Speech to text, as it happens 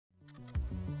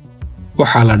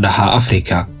waxaa la dhahaa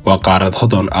Afrika waa qaarad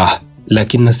hodan ah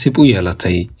laakiin nasiib u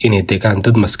yeelatay inay degaan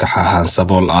dad maskax ahaan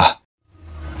sabool ah.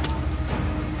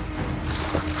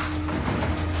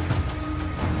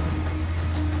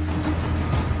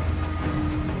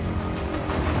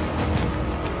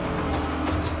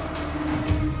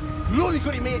 L'unico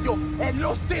rimedio è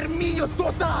lo sterminio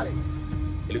totale.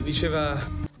 Lo diceva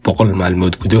boqol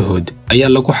maalmood gudahood ayaa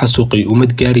lagu xasuuqay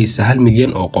ummad gaaraysa 1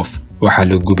 milyan oo qof. waxaa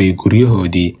la gubay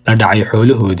guryahoodii, la dhacay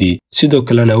xoolahoodii, sidoo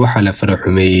kalena waxaa la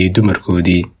faraxumeeyay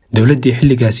dumarkoodii. dawladdii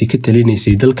xilligaasi ka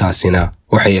talinaysay dalkaasina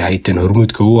waxay ahayd tan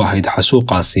hormuudka u ahayd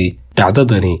xasuuqaasi.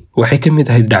 dhacdadani waxay ka mid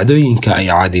ahayd dhacdooyinka ay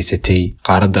caadaysatay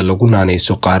qaaradda lagu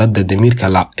naanayso qaaradda damiirka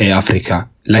la ee Afrika.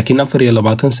 laakiin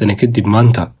 24 sano kadib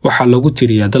maanta waxaa lagu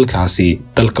tiriyaa dalkaasi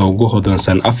dalka ugu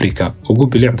hodansan Afrika, ugu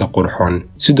bilicda qurxoon,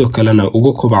 sidoo kalena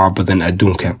ugu kobaca badan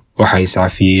adduunka. waxaa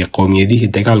iscafiyay qowmiyadihii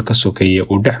dagaal ka sokeeyay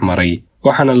uu dhex maray,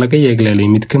 waxaana laga yeegleelay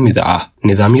mid ka mid ah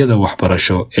nidaamyada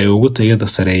waxbarasho ee ugu tayada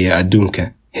sareeya adduunka.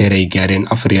 heer ay gaareen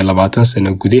 24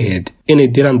 sano gudaheed inay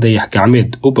diraan dayax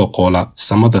gacmeed u boqola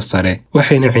samada sare,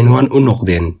 waxayna cinwaan u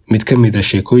noqdeen mid ka mid ah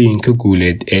sheekooyinka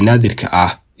guuleed ee naadirka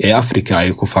ah ee Afrika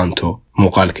ay ku faanto.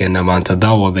 muuqaalkeena maanta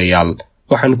daawadayaal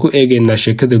waxaan ku eegaynaa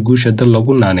sheekada guusha dal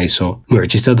lagu naanayso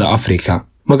mucjisada Afrika.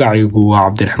 magacaygu waa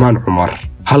Cabdiraxmaan Cumar,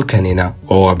 halkanina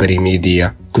waa Waaberi Media.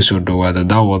 ku soo dhawaada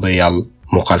daawadayaal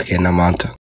muuqaalkeena maanta.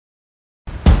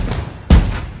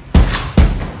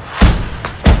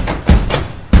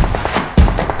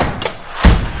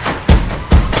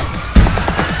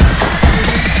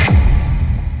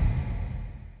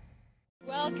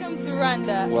 Welcome to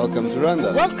Rwanda. Welcome to Rwanda.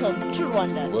 Welcome to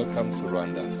Rwanda. Welcome to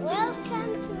Rwanda.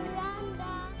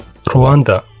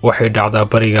 Rwanda waxay dhacdaa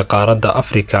bariga qaaradda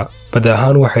Afrika, bad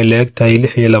ahaan waxay leegtahay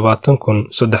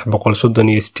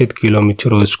 26,338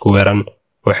 kiiloomitir oo isku weeran.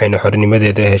 waxayna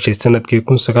xornimadeeda heshay sanadkii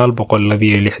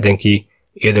 1962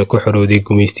 iyadoo ku xorowday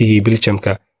gumaystihii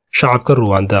Biljamka. shacabka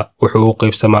Rwanda wuxuu u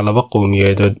qaybsamaa 2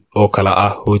 qowmiyadood oo kala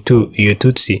ah Hutu iyo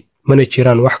Tutsi. mana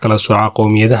jiraan wax kala sooca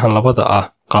qowmiyadahan labada ah.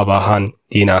 qaab ahaan,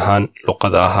 diin ahaan,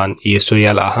 luqad ahaan iyo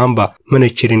sooyaal ahaanba mana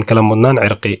jirin kala mudnaan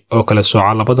cirqi oo kala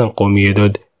sooca labadan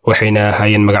qowmiyadood. waxayna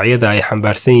ahaayeen magacyada ay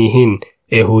xambaarsan yihiin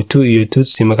ee Hutu iyo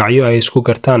Tutsi magacyo ay isku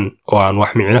gartaan oo aan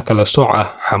wax micno kala sooc ah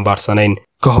xambaarsanayn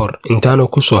ka hor intaanu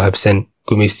ku soo habsan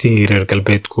gumaystihii reer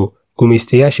galbeedku.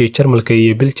 gumaystayaashii Jarmalka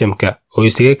iyo Biljamka oo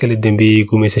isaga kala dambeeyay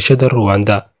gumaysashada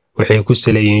Rwanda waxay ku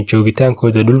saleeyeen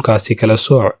joogitaankooda dhulkaasi kala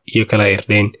sooc iyo kala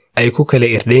irdhayn. ay ku kala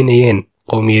irdhaynayeen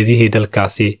qowmiyadihii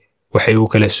dalkaasi waxay u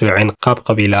kala sooceen qaab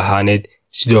qabiil ahaaneed,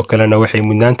 sidoo kalena waxay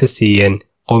mudnaanta siiyeen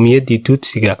qowmiyaddii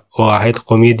Tutsiga oo ahayd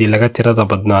qowmiyaddii laga tirada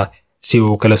badnaa. si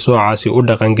uu kala soocaasi u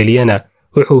dhaqangeliyana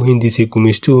wuxuu hindisay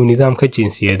gumaystuhu nidaamka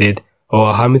jinsiyadeed oo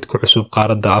ahaa mid ku cusub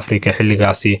qaaradda Afrika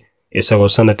xilligaasi, isagoo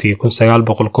sanadkii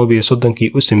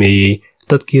 1931 u sameeyey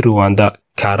dadkii Rwanda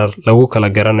kaarar lagu kala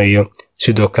garanayo,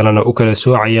 sidoo kalena u kala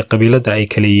soocaya qabiilada ay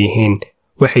kala yihiin.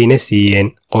 waxayna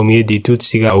siiyeen qowmiyaddii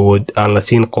Tutsiga awood aan la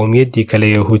siin qowmiyaddii kale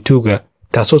ee Hutuga,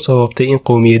 taasoo sababtay in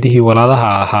qowmiyadihii walaalaha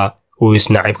ahaa uu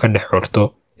isnacayb ka dhex xorto.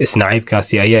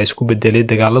 isnacaybkaasi ayaa isku bedelay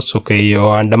dagaallo sokeeye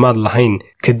oo aan dhammaad lahayn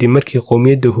kadib markii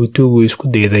qowmiyadda Hutugu isku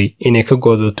dayday inay ka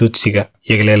goodo Tutsiga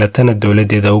yagleelatana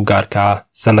dowladeeda u gaarka ah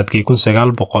sanadkii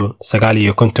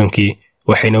 1959.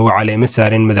 waxayna u caleemo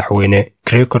saareen madaxweyne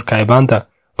Gregor Kayibanda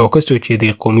oo ka soo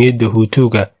jeeday qowmiyadda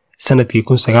Hutuga sanadkii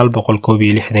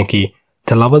 1961.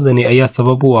 tallaabadani ayaa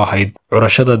sabab u ahayd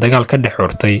curashada dagaal ka dhex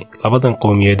xortay labadan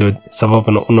qowmiyadood,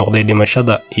 sababna u noqday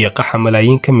dhimashada iyo qaxa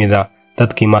malaayiin ka mid ah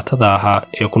dadkii maatada ahaa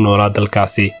ee ku noolaa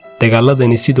dalkaasi.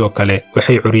 dagaaladani sidoo kale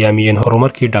waxay curyaamiyeen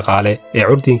horumarkii dhaqaale ee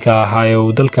curdinka ahaa ee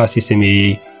uu dalkaasi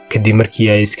sameeyey kadib markii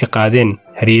ay iska qaadeen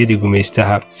haryadii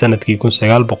gumaystaha sanadkii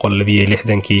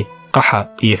 1962. qaxa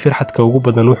iyo firxadka ugu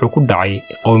badan wuxuu ku dhacay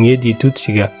qowmiyaddii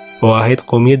Tutsiga oo ahayd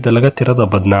qowmiyadda laga tirada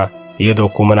badnaa, iyadoo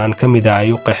kumanaan ka mid ah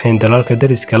ay u qaxeen dalalka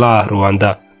dariska la ah Rwanda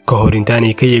ka hor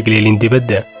intaanay ka yeegleelin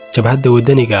dibadda jabhadda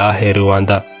wadaniga ah ee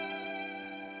Rwanda.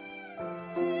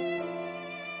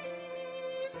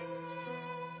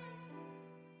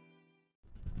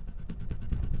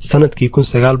 sanadkii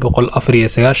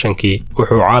 1994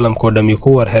 wuxuu caalamkoo dhammi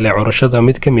ku war helay curashada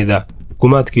mid ka mid ah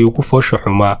gumaadkii ugu foosha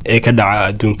xumaa ee ka dhaca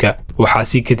adduunka. waxaa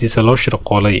si kadisa loo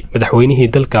shirqoolay madaxweynihii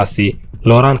dalkaasi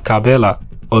Laurent Kabila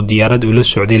oo diyaarad ula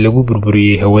socday lagu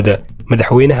burburiyay hawada.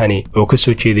 madaxweynahani oo ka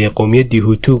soo jeeday qowmiyaddii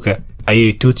Hutuga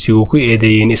ayay Tutsigu ku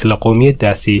eedeeyeen isla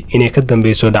qowmiyaddaasi inay ka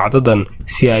dambayso dhacdadan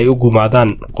si ay u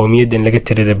gumaadaan qowmiyaddan laga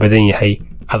tirada badan yahay.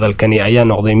 hadalkani ayaa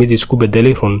noqday mid isku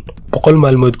bedelay run. 100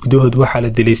 maalmood gudahood waxaa la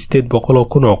dilay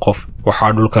 800,000 oo qof.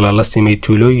 waxaa dhulka la simay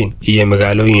tuulooyin iyo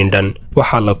magaalooyin dhan.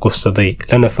 waxaa la kufsaday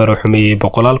lana faraxumeeyay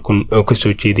 100,000 oo ka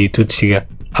soo jeeday Tutsiga.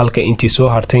 halka intii soo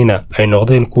hartayna ay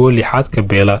noqdeen kuwo lixaadka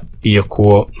beela iyo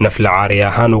kuwo nafla caari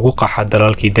ahaan ugu qaxa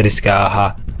dalalkii dariska ahaa.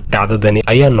 dhacdadani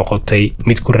ayaa noqotay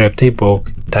mid ku reebtay boog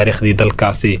taariikhdii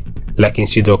dalkaasi, laakiin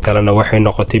sidoo kalena waxay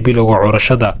noqotay bilowga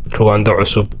curashada Ruwanda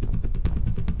cusub.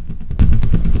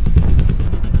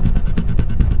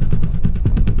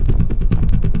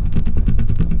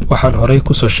 waxaan horay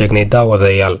ku soo sheegnay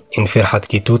daawadayaal in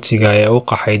firxadkii Tuutsiga ee u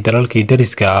qaxay dalalkii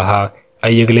dariska ahaa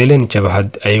ay yagleeleen jabhad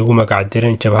ay ugu magac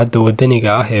direen jabhadda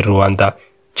wadaniga ah ee Ruwanda.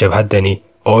 jabhaddani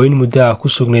oo in muddo ah ku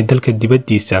sugnay dalka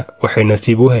dibaddiisa waxay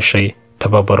nasiib u heshay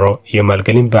tababaro iyo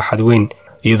maalgelin baaxad weyn,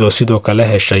 iyadoo sidoo kale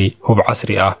heshay hub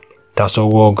casri ah taasoo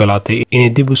u ogolaatay inay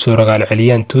dib u soo ragaal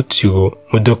celiyaan Tuutsigu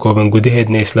muddo kooban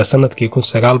gudaheedna isla sanadkii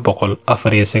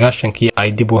 1994 ay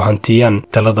dib u hantiyaan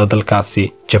talada dalkaasi.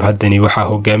 jabhaddani waxaa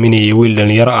hogaaminayay wiil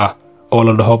dhalinyaro ah oo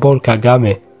la dhaho Paul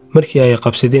Kagame. markii ay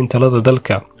qabsadeen talada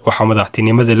dalka waxaa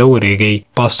madaxtinimada la wareegay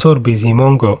Pastor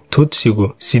Bizimongo. Tuutsigu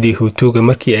sidii Hutuga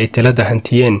markii ay talada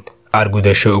hantiyeen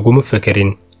argudasho uguma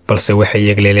fekerin, balse waxay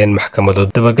yagleeleen maxkamado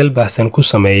dabagal baahsan ku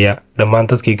sameeya dhammaan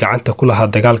dadkii gacanta ku lahaa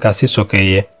dagaalkaasi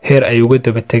sokeeye, heer ay uga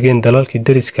daba tageen dalalkii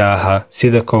dariska ahaa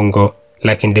sida Congo.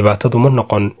 laakiin dhibaatadu ma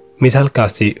noqon mid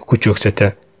halkaasi ku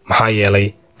joogsata, maxaa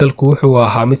yeelay dalku wuxuu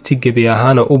ahaa mid si gebi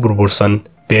ahaana u burbursan.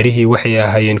 beerihii waxay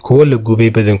ahaayeen kuwo la gubay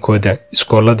badankooda,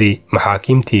 iskooladii,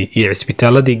 maxaakiimtii iyo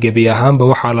cisbitaaladii gebi ahaanba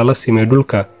waxaa lala simay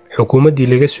dhulka. xukuumaddii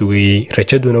laga sugayey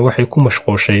rajaduna waxay ku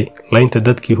mashquushay laynta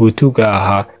dadkii Hutuga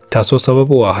ahaa, taasoo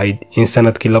sabab u ahayd in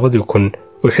sanadkii 2000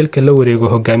 uu xilka la wareego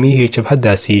hogaamiyihii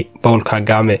jabhaddaasi Paul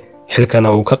Kagame,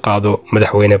 xilkana uu ka qaado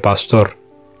madaxweyne Pastor.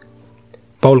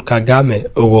 Paul Kagame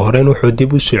ugu horreyn wuxuu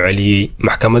dib u soo celiyey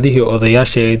maxkamadihii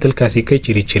odayaasha ee dalkaasi ka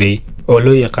jiri jiray oo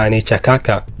loo yaqaanay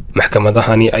Chakaka.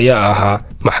 maxkamadahani ayaa ahaa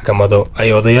maxkamado ay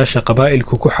odayaasha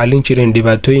qabaa'ilku ku xallin jireen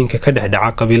dhibaatooyinka ka dhex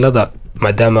dhaca qabiilada,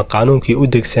 maadaama qaanuunkii u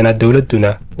degsanaa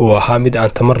dowladduna uu ahaa mid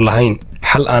aan tamar lahayn,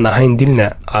 xal aan ahayn dilna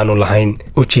aanu lahayn.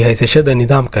 u jihaysashada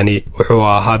nidaamkani wuxuu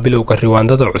ahaa bilowga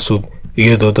Ruwandada cusub,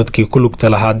 iyadoo dadkii ku lugta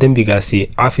lahaa dembigaasi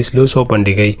cafis loo soo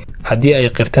bandhigay haddii ay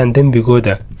qirtaan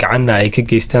dembigooda, gacanna ay ka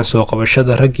geystaan soo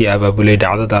qabashada raggii abaabulay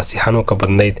dhacdadaasi xanuunka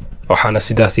badnayd. waxaana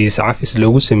sidaas cafis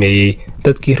loogu sameeyey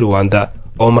dadkii Ruwanda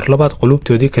oo mar labaad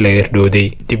qulubtoodii kala yardhooday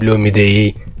dib loo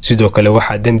mideeyey. sidoo kale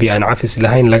waxaa dembi aan cafis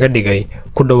lahayn laga dhigay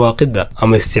ku dhawaaqidda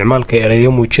ama isticmaalka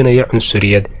erayo muujinaya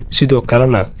cunsuriyad. sidoo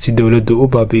kalena si dowladdu u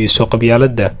baabi'iso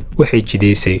qabyaaladda waxay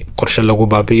jidaysay qorshe lagu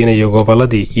baabi'inayo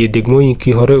gobolladii iyo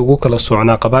degmooyinkii hore ugu kala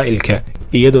socnaa qabaa'ilka,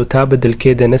 iyadoo taa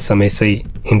beddelkeedana samaysay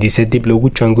hindise dib loogu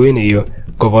jaangoynayo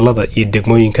gobollada iyo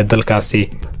degmooyinka dalkaasi.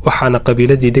 waxaana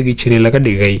qabiiladii degi jiray laga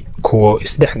dhigay kuwo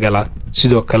isdhexgala,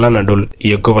 sidoo kalena dhul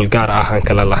iyo gobol gaar ah aan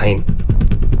kala lahayn.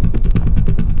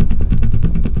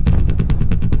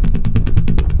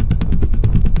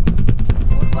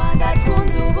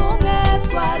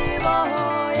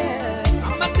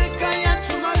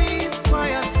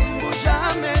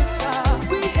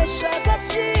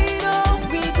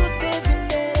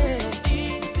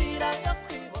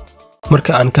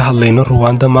 marka aan ka hadlayno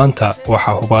Ruwanda maanta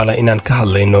waxaa hubaala inaan ka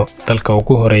hadlayno dalka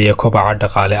ugu horeeya kobaca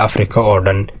dhaqaale Afrika oo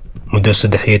dhan. muddo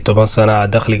 13 sano ah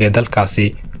dakhliga dalkaasi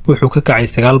wuxuu ka kacay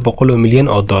 $900 milyan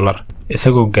oo dollar,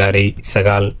 isagoo gaaray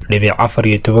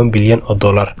 $9.14 bilyan oo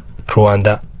dollar.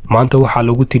 Ruwanda maanta waxaa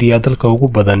lagu tiriyaa dalka ugu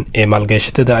badan ee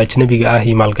maalgashatada ajnabiga ah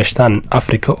iyo maalgashtaan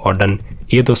Afrika oo dhan,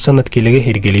 iyadoo sanadkii laga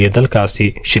hirgeliyay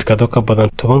dalkaasi shirkado ka badan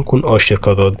 10,000 oo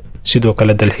shirkadood. sidoo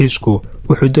kale dalxiisku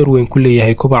wuxuu door weyn ku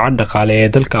leeyahay kobaca dhaqaale ee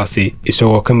dalkaasi,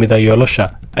 isagoo ka mid ah yoolasha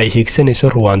ay hiigsanayso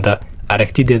Ruwanda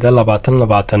aragtideeda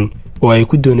 2020 oo ay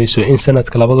ku doonayso in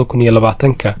sanadka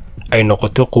 2020 ay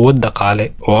noqoto quwad dhaqaale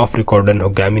oo Afrika oo dhan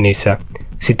hogaaminaysa.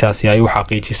 si taasi ay u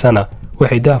xaqiijisana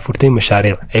waxay daafurtay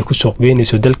mashaariic ay ku suuq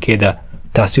geynayso dalkeeda,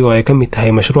 taasi oo ay ka mid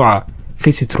tahay mashruuca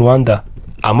Visit Rwanda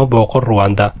ama Booqor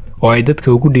Ruwanda oo ay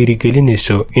dadka ugu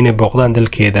dhiirigelinayso inay booqdaan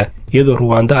dalkeeda, iyadoo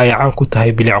Ruwanda ay caan ku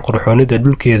tahay bilic qurxoonida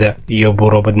dhulkeeda iyo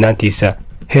buuro badnaantiisa,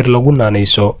 heer lagu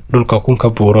naanayso dhulka kunka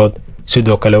buurood.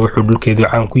 sidoo kale wuxuu dhulkeedu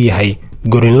caan ku yahay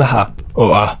gorinlaha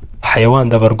oo ah xayawaan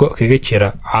dabargo kaga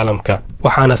jira caalamka,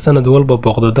 waxaana sanad walba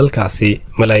booqda dalkaasi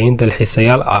malaayiin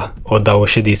dalxiisayaal ah oo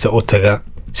daawashadiisa u taga.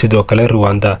 sidoo kale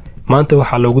Ruwanda maanta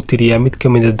waxaa loogu tiriyaa mid ka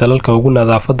mid ah dalalka ugu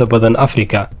nadaafadda badan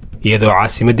Afrika, iyadoo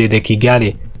caasimadeeda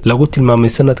Kigali lagu tilmaamay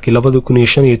sanadkii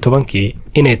 2015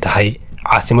 inay tahay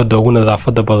caasimadda ugu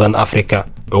nadaafadda badan Afrika,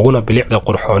 uguna bilicda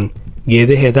qurxoon.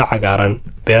 geedaheeda cagaaran,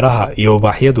 beeraha iyo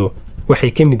ubaxyadu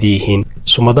waxay ka mid yihiin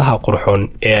sumadaha qurxoon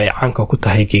ee ay caanka ku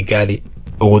tahay Kigali.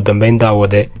 ugu dambeyn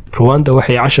daawade, Ruwanda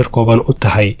waxay cashar kooban u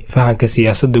tahay fahanka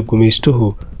siyaasadda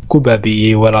gumaystuhu ku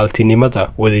baabi'iyey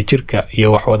walaaltinimada, wadajirka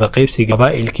iyo wax wada qaybsiga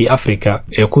qabaa'ilkii Afrika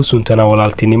ee ku suntanaa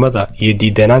walaaltinimada iyo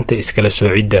diidanaanta iskala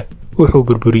soocidda. wuxuu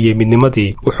burburiyey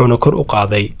midnimadii, wuxuuna kor u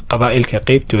qaaday qabaa'ilka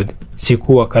qaybtood si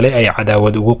kuwa kale ay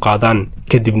cadaawad ugu qaadaan,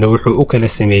 kadibna wuxuu u kala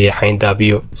sameeyey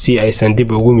xayndaabyo si aysan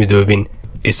dib ugu midoobin,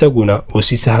 isaguna uu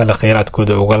si sahla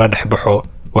kheyraadkooda ugala dhex baxo.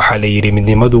 waxaa la yidhi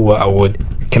midnimadu waa awood,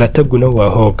 kala taguna waa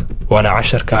hoog, waana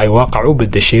casharka ay waaqac u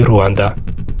beddeshay Ruwanda.